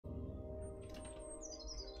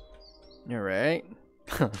Alright.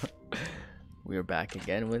 We're back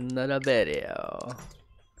again with another video.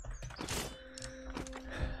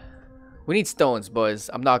 We need stones, boys.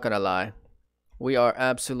 I'm not gonna lie. We are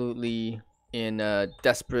absolutely in a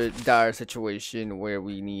desperate, dire situation where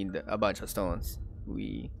we need a bunch of stones.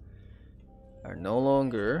 We are no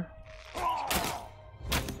longer...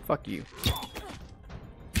 Fuck you.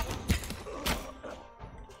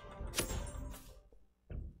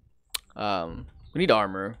 We need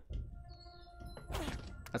armor.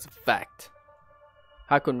 That's a fact.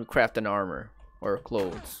 How can we craft an armor or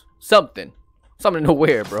clothes? Something to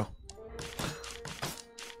wear, bro.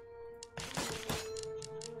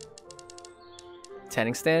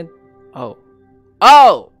 Tanning stand? Oh.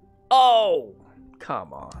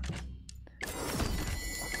 Come on.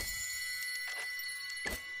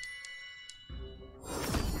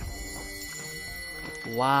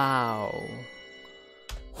 Wow.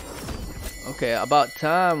 Okay, about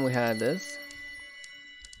time we had this.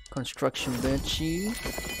 Construction benchy.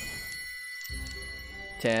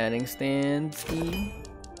 Tanning stand ski.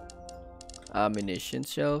 Ammunition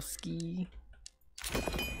shelf ski.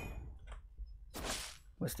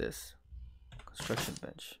 What's this? Construction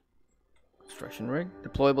bench. Construction rig.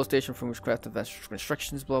 Deployable station from which craft advanced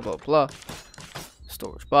constructions. Blah blah blah.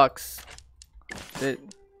 Storage box. That's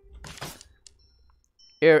it.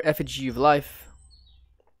 Air effigy of life.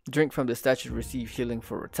 Drink from the statue to receive healing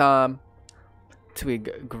for a time.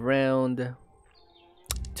 Twig ground.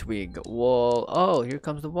 Twig wall. Oh, here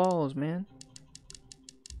comes the walls, man.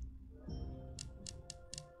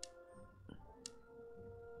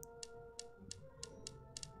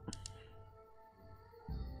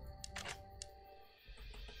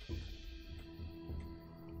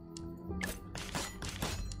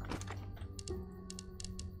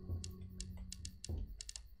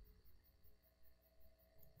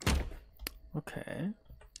 Okay,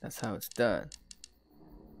 that's how it's done.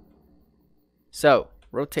 So,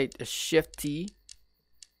 rotate a shift T.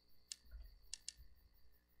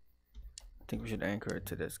 I think we should anchor it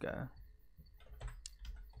to this guy.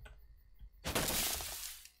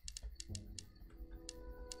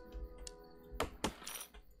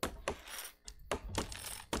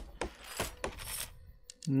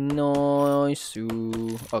 Nice.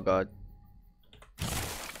 Oh god.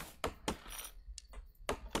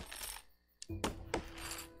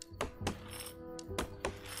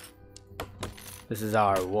 This is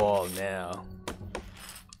our wall now.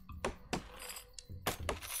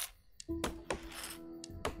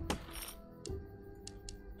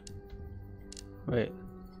 Wait,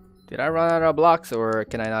 did I run out of blocks or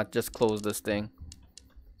can I not just close this thing?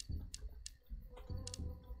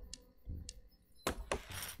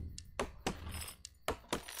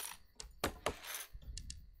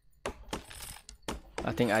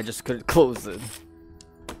 I think I just couldn't close it.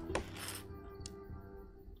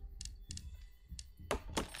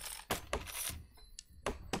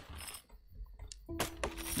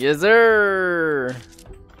 Yes, sir.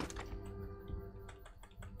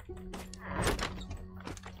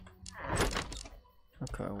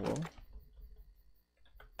 Okay, well.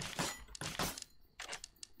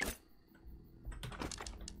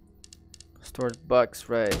 Storage box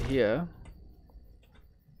right here.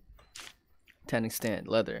 Tanning stand,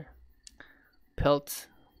 leather. Pelt,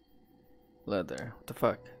 leather. What the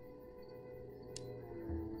fuck?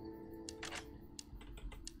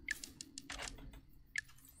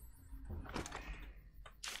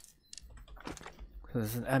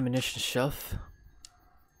 There's an ammunition shelf.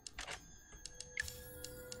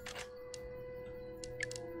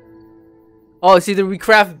 Oh, it's either we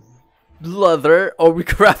craft leather or we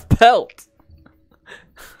craft pelt.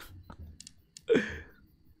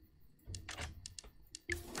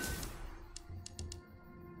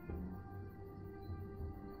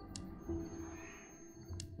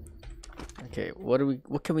 Okay,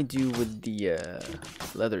 what can we do with the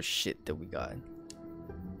leather shit that we got?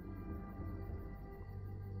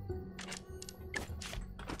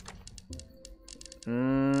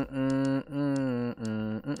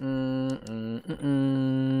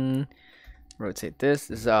 Rotate this.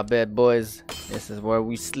 This is our bed, boys. This is where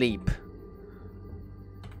we sleep.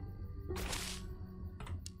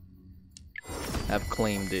 I've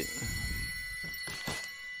claimed it.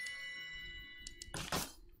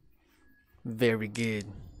 Very good.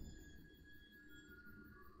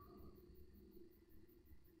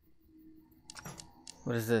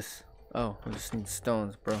 What is this? Oh, we just need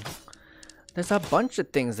stones, bro. There's a bunch of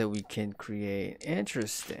things that we can create.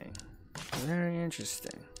 Interesting. Very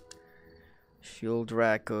interesting. Shield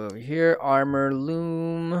rack over here. Armor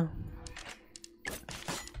loom.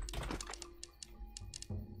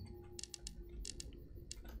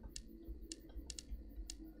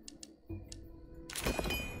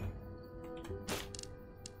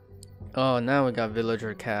 Oh, now we got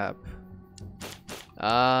villager cap.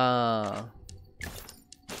 Ah.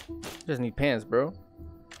 Just need pants, bro.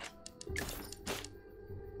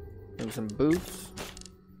 Maybe some boots.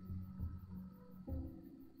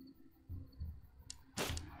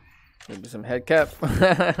 Maybe some head cap.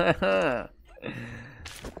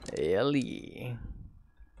 Ellie.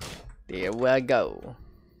 There we go.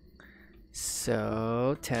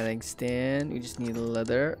 So, tanning stand. We just need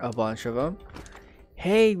leather. A bunch of them.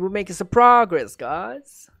 Hey, we're making some progress,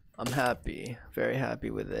 guys. I'm happy. Very happy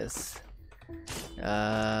with this.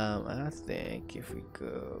 I think if we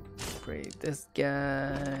could upgrade this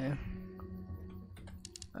guy.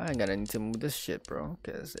 I'm gonna need to move this shit, bro,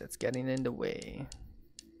 because it's getting in the way.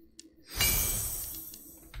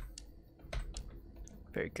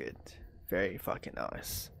 Very good. Very fucking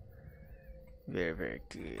nice. Very, very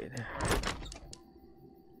good.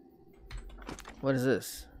 What is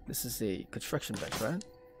this? This is a construction bench, right?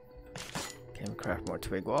 Can craft more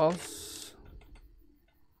twig walls.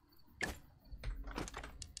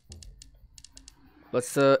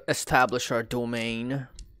 Let's establish our domain.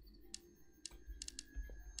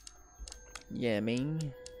 Yeah,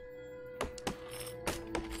 man.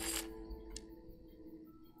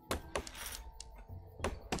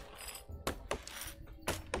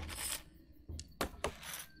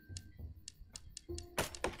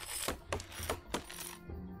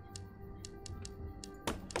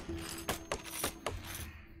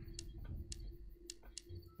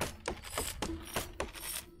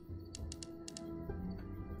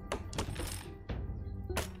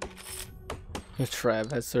 The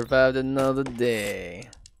tribe has survived another day.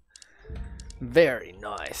 Very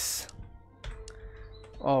nice.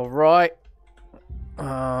 All right. We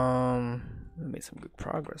made some good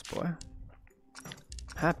progress, boy.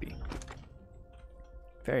 Happy.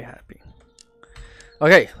 Very happy.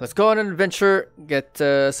 Okay, let's go on an adventure. Get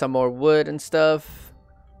some more wood and stuff.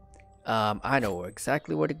 I know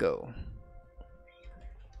exactly where to go.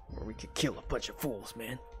 Where we could kill a bunch of fools,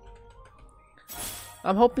 man.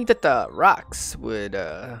 I'm hoping that the rocks would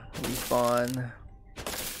respawn.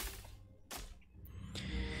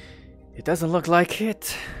 It doesn't look like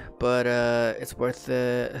it, but it's worth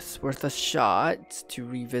a shot to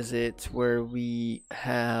revisit where we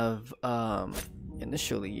have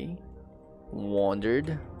initially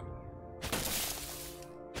wandered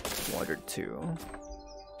to.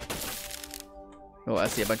 Oh, I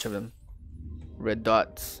see a bunch of them. Red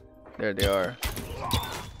dots. There they are.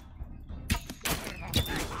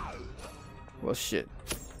 Well, shit.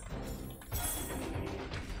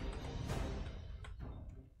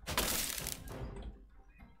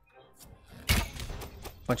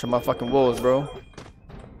 Bunch of motherfucking wolves, bro.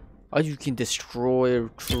 Oh, you can destroy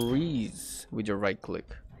trees with your right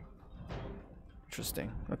click.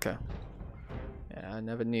 Interesting. Okay. Yeah, I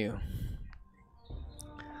never knew.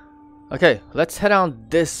 Okay, let's head on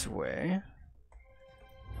this way.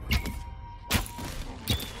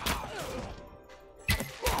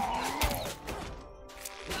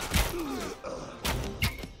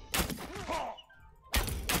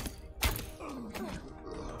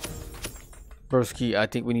 Broski, I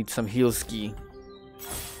think we need some heal ski.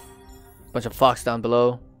 Bunch of fox down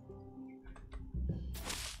below.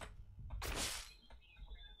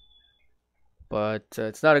 But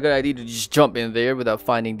it's not a good idea to just jump in there without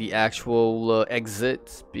finding the actual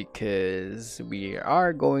exit, because we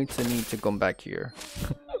are going to need to come back here.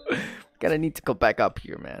 Gonna need to go back up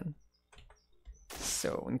here, man.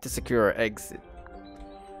 So we need to secure our exit.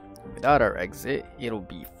 Without our exit, it'll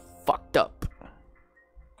be fucked up.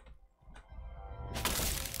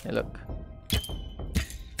 Hey, look.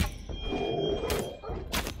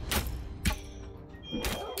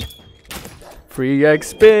 Free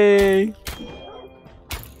XP!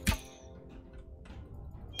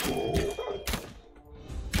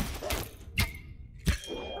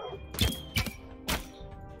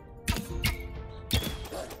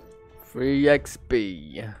 Free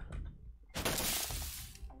XP.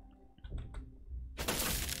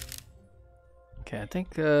 Okay, I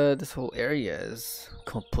think this whole area is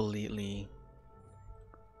completely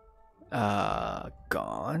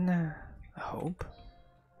gone. I hope.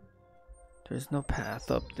 There's no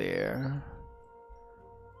path up there.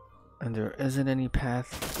 And there isn't any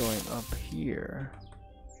path going up here.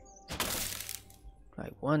 I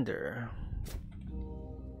wonder,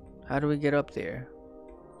 how do we get up there?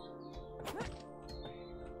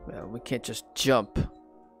 Well, we can't just jump.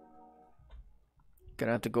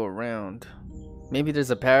 Gonna have to go around. Maybe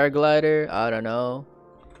there's a paraglider. I don't know.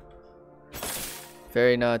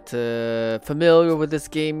 Very not familiar with this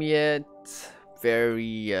game yet.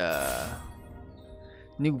 Very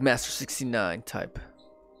new Master 69 type.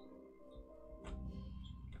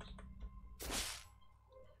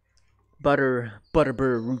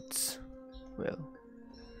 Butterbur roots. Well.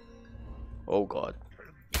 Oh god.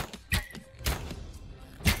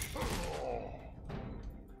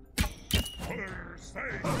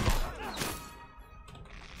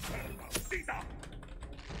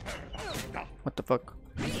 What the fuck?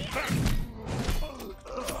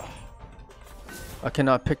 I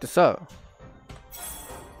cannot pick this up.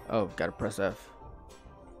 Oh, gotta press F.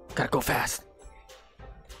 Gotta go fast.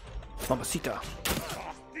 Mamacita.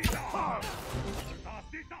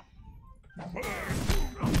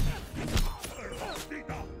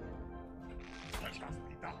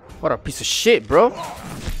 What a piece of shit, bro.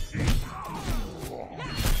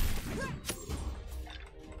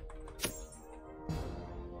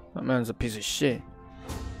 That man's a piece of shit.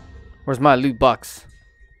 Where's my loot box?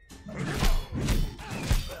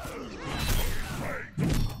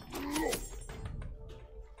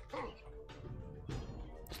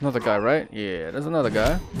 There's another guy, right? Yeah, there's another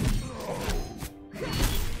guy.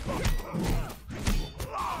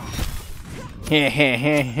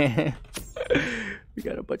 We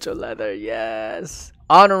got a bunch of leather, yes.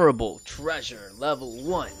 Honorable treasure, level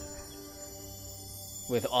 1.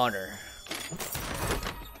 With honor.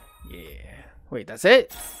 Yeah. Wait, that's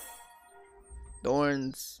it?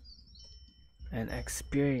 Thorns and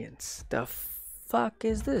experience. The fuck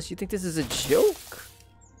is this? You think this is a joke?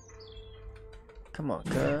 Come on,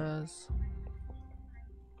 cuz.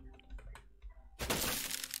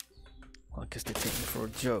 Well, I guess they take me for a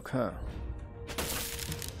joke, huh?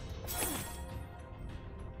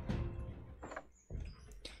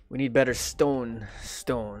 We need better stone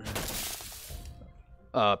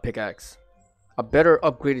pickaxe. A better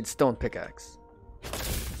upgraded stone pickaxe.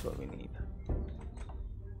 That's what we need.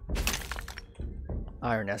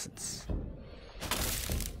 Iron essence.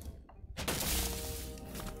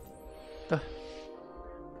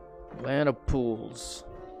 Land of pools.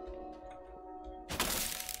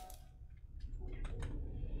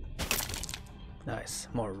 Nice.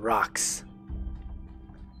 More rocks.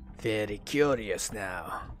 Very curious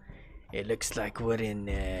now. It looks like we're in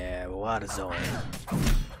a water zone.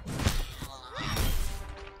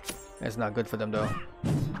 That's not good for them though.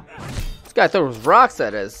 This guy throws rocks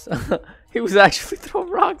at us. He was actually throwing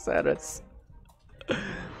rocks at us.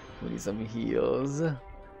 We need some heals.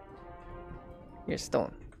 Here's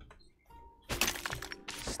stone.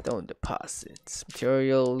 Stone deposits.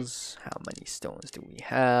 Materials. How many stones do we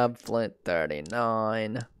have? Flint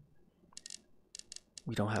 39.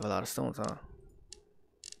 We don't have a lot of stones, huh?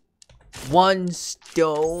 1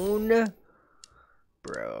 stone?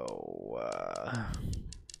 Bro.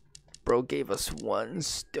 Bro gave us 1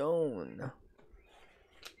 stone.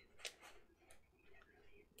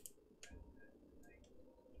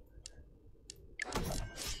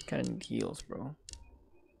 Kinda need heals, bro.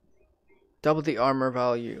 Double the armor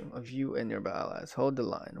value of you and your allies. Hold the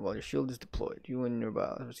line while your shield is deployed. You and your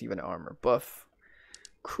allies receive an armor buff.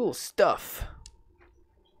 Cool stuff.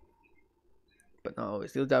 But not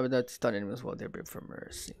always. Deal damage that stun enemies while they beg for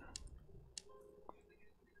mercy.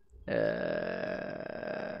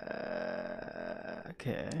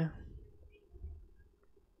 Okay.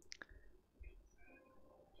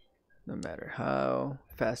 No matter how.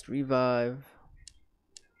 Fast revive.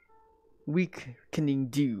 Weakening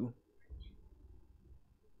dew.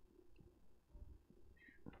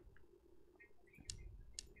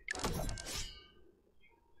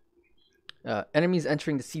 Enemies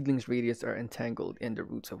entering the seedling's radius are entangled in the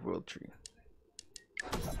roots of World Tree.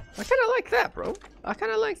 I kind of like that, bro. I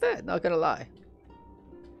kind of like that, not gonna lie.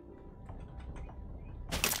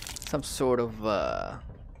 Some sort of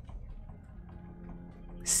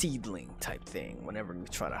seedling type thing whenever you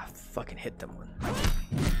try to fucking hit them with.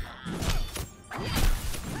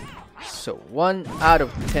 So 1 out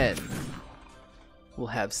of 10 will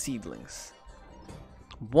have seedlings.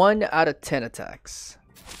 1 out of 10 attacks.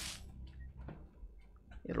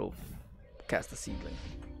 It'll cast a seedling.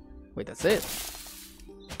 Wait, that's it?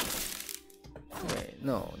 Wait,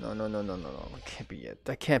 no. That can't be it.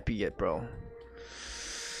 That can't be it, bro.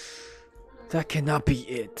 That cannot be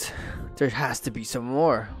it. There has to be some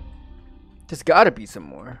more. There's gotta be some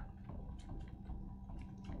more.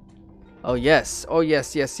 Oh, yes. Oh,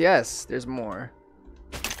 yes. There's more.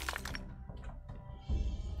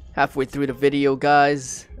 Halfway through the video,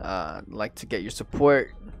 guys. I'd like to get your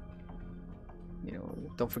support. You know,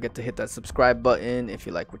 don't forget to hit that subscribe button if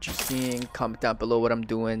you like what you're seeing. Comment down below what I'm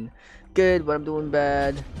doing good, what I'm doing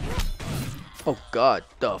bad. Oh god,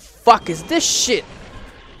 the fuck is this shit?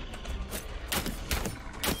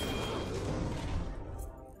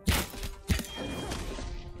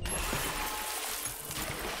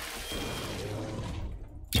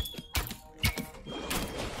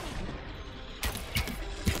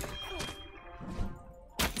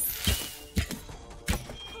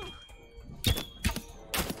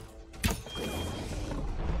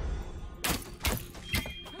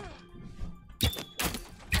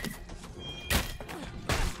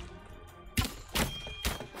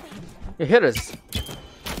 It hit us.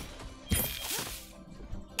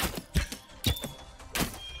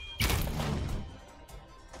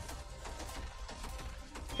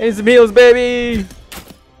 Hey, some heals, baby!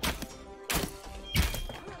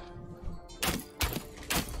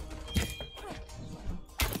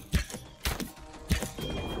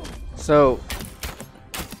 So,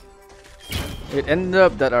 it ended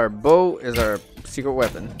up that our bow is our secret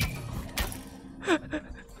weapon.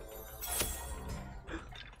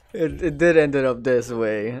 It did end up this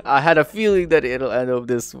way. I had a feeling that it'll end up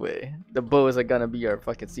this way. The bows are gonna be our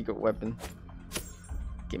fucking secret weapon.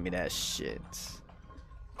 Give me that shit.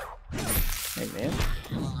 Hey man.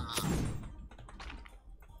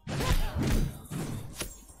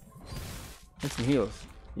 Get some heals.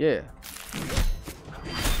 Yeah.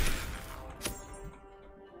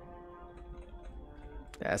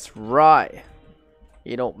 That's right.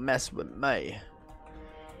 You don't mess with me.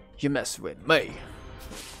 You mess with me.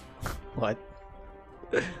 What?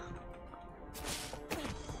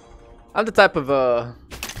 I'm the type of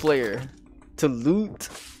player to loot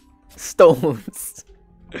stones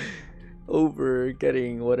over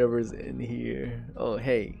getting whatever's in here. Oh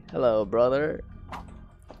hey, hello brother.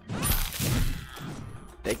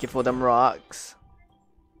 Thank you for them rocks.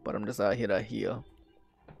 But I'm just out here to heal.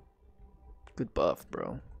 Good buff,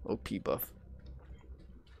 bro. OP buff.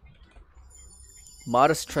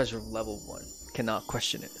 Modest treasure level 1. Cannot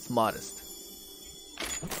question it. It's modest.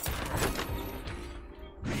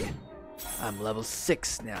 I'm level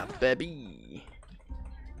 6 now, baby.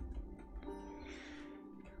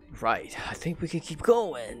 Right. I think we can keep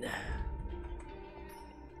going.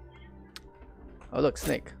 Oh, look,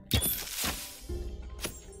 snake.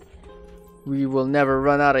 We will never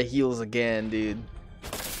run out of heals again, dude.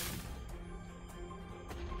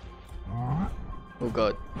 Oh,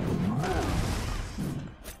 God.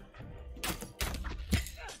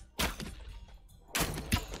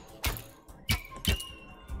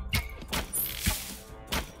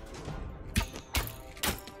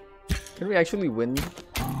 Can we actually win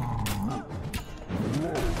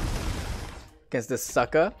against this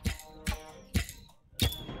sucker?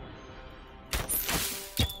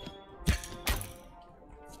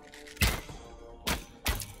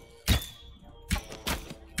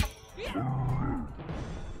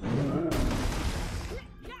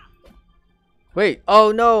 Wait,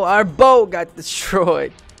 oh no, our bow got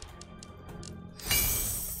destroyed.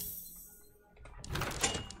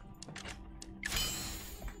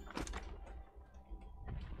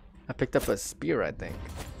 I picked up a spear, I think.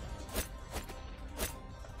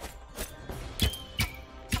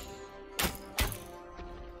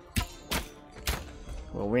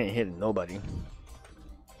 Well, we ain't hitting nobody.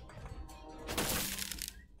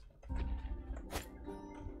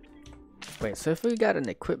 Wait, so if we got an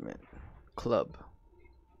equipment club,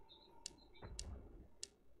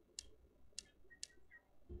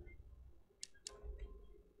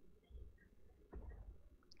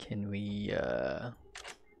 can we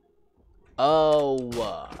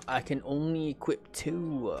I can only equip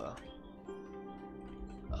 2.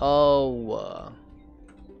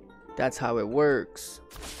 That's how it works.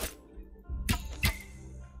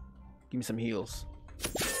 Give me some heals.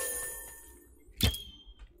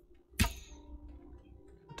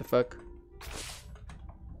 What the fuck?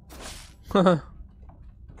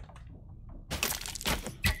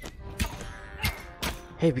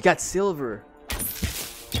 Hey, we got silver.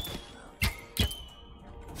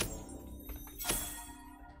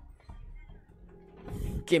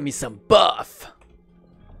 Give me some buff.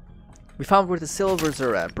 We found where the silvers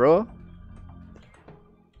are at, bro.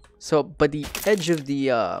 So, but the edge of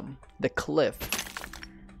the cliff,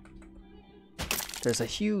 there's a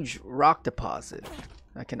huge rock deposit.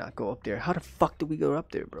 I cannot go up there. How the fuck do we go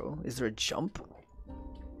up there, bro? Is there a jump?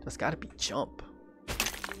 There's gotta be jump.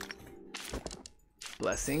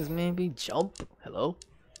 Blessings, maybe? Jump? Hello?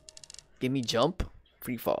 Give me jump?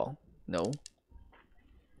 Free fall? No.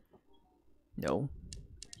 No.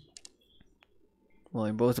 Well,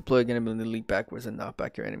 your bows deploy again ability to leap backwards and knock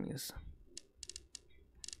back your enemies.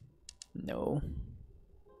 No.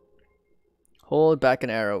 Hold back an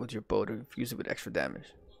arrow with your bow to infuse it with extra damage.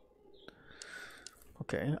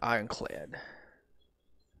 Okay, ironclad.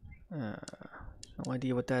 No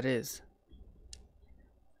idea what that is.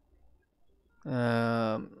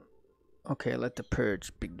 Okay, let the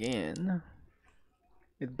purge begin.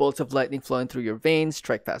 With bolts of lightning flowing through your veins,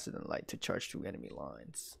 strike faster than light to charge through enemy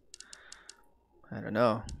lines. I don't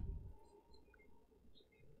know.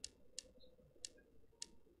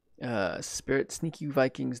 Spirit sneaky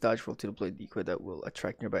Vikings dodge roll to deploy decoy that will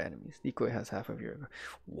attract nearby enemies. Decoy has half of your.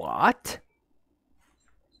 What?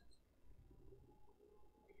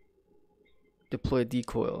 Deploy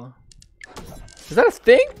decoil. Is that a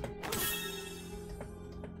thing?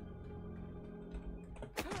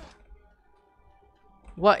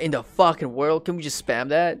 What in the fucking world? Can we just spam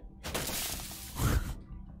that?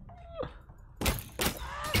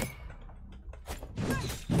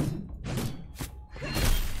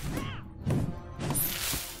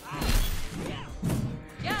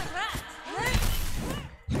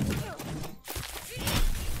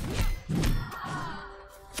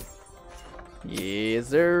 Yes,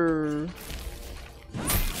 sir.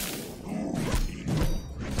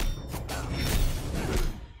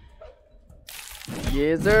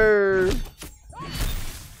 Yes, sir.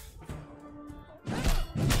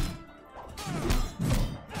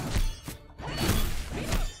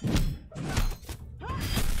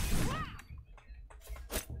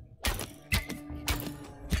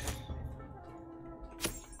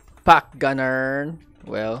 Pack gunner.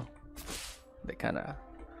 Well, they're kind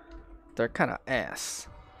of ass.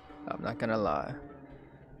 I'm not gonna lie.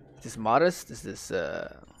 Is this modest? Is this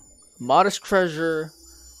modest treasure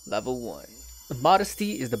level 1?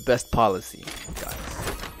 Modesty is the best policy, guys.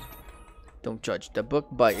 Don't judge the book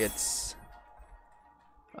by its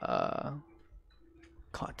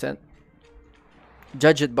content.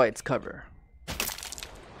 Judge it by its cover.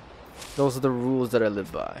 Those are the rules that I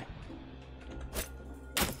live by.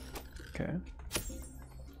 Okay.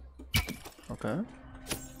 Okay.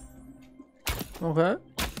 Okay.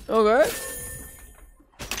 Okay.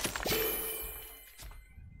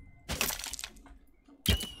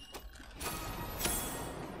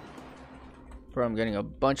 Bro, I'm getting a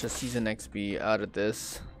bunch of season XP out of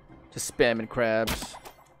this. Just spamming crabs.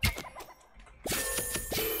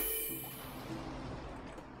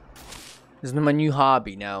 This is my new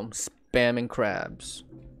hobby now. I'm spamming crabs.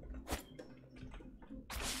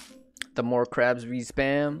 The more crabs we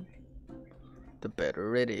spam, the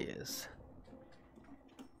better it is.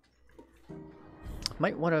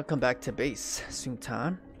 Might want to come back to base soon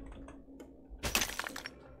time.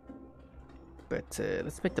 But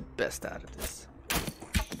let's make the best out of this.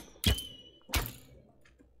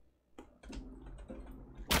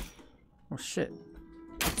 Oh shit.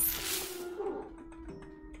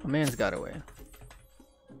 My man's got away.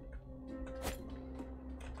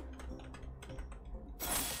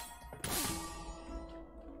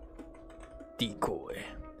 Decoy.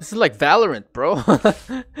 This is like Valorant, bro.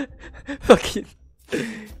 Fucking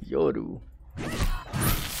Yoru.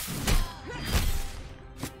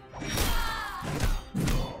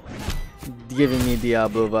 Giving me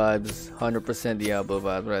Diablo vibes. 100% Diablo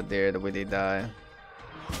vibes right there, the way they die.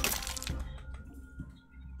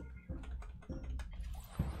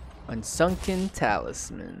 Unsunken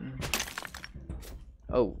Talisman.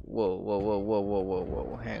 Oh, whoa, whoa, whoa, whoa, whoa, whoa,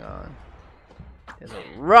 whoa, hang on. There's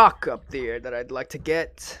a rock up there that I'd like to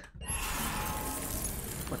get.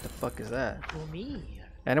 What the fuck is that?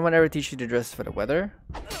 Anyone ever teach you to dress for the weather?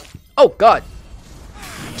 Oh god!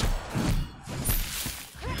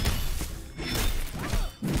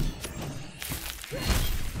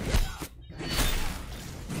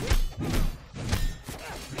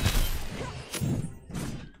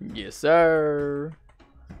 Yes, sir.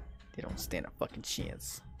 They don't stand a fucking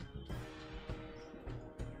chance.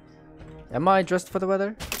 Am I dressed for the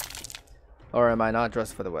weather? Or am I not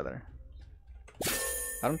dressed for the weather?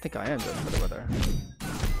 I don't think I am dressed for the weather.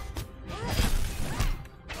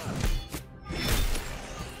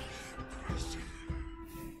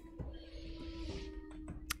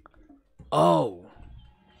 Oh.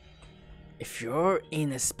 If you're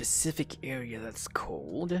in a specific area that's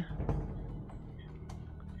cold,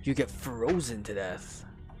 you get frozen to death.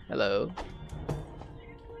 Hello.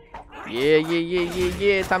 Yeah, yeah, yeah, yeah,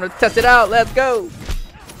 yeah. Time to test it out. Let's go.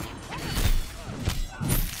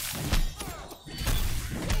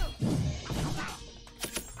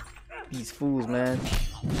 These fools, man.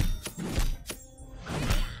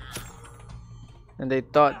 And they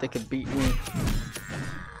thought they could beat me.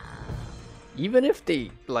 Even if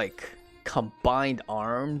they, like, combined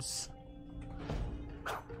arms.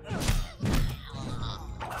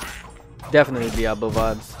 Definitely Diablo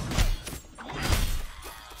vibes.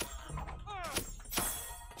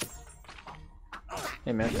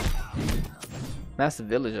 Hey man. Massive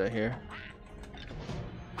village right here.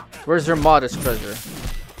 Where's your modest treasure?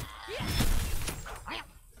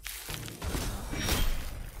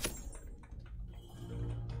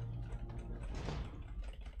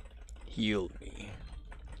 Heal me.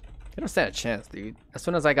 I don't stand a chance, dude. As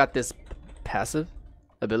soon as I got this passive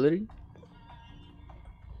ability.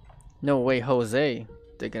 No way, Jose.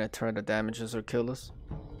 They're gonna turn the damages or kill us.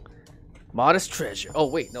 Modest treasure. Oh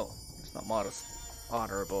wait, no. It's not modest.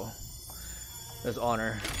 Honorable. There's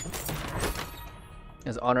honor.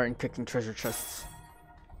 As honor in kicking treasure chests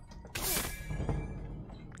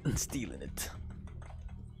and stealing it.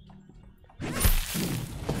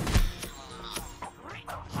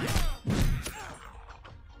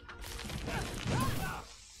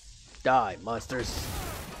 Die, monsters.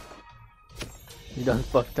 You done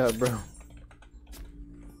fucked up, bro.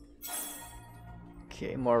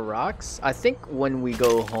 Okay, more rocks. I think when we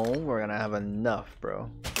go home, we're gonna have enough, bro.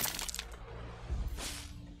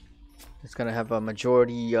 It's gonna have a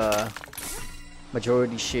majority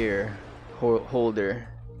share holder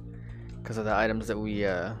because of the items that we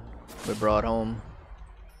brought home.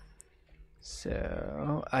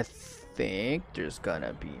 So I think there's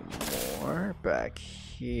gonna be more back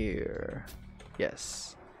here.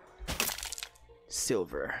 Yes,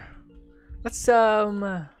 silver.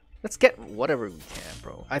 Let's get whatever we can,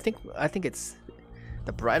 bro. I think it's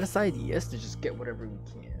the brightest idea is to just get whatever we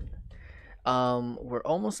can. We're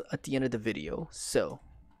almost at the end of the video, so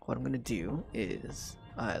what I'm gonna do is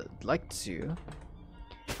I'd like to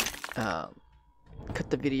cut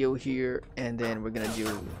the video here, and then we're gonna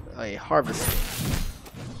do a harvesting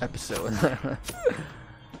episode on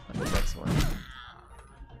the next one.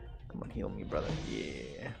 Come on, heal me, brother.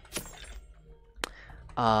 Yeah.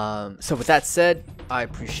 So with that said, I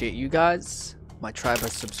appreciate you guys. My tribe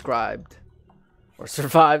has subscribed or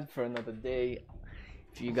survived for another day.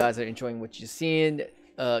 If you guys are enjoying what you're seeing,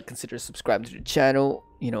 consider subscribing to the channel.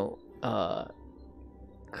 You know,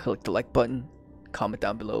 click the like button, comment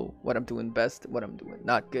down below what I'm doing best, what I'm doing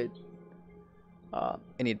not good,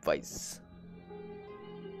 any advice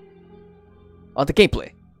on the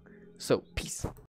gameplay. So peace.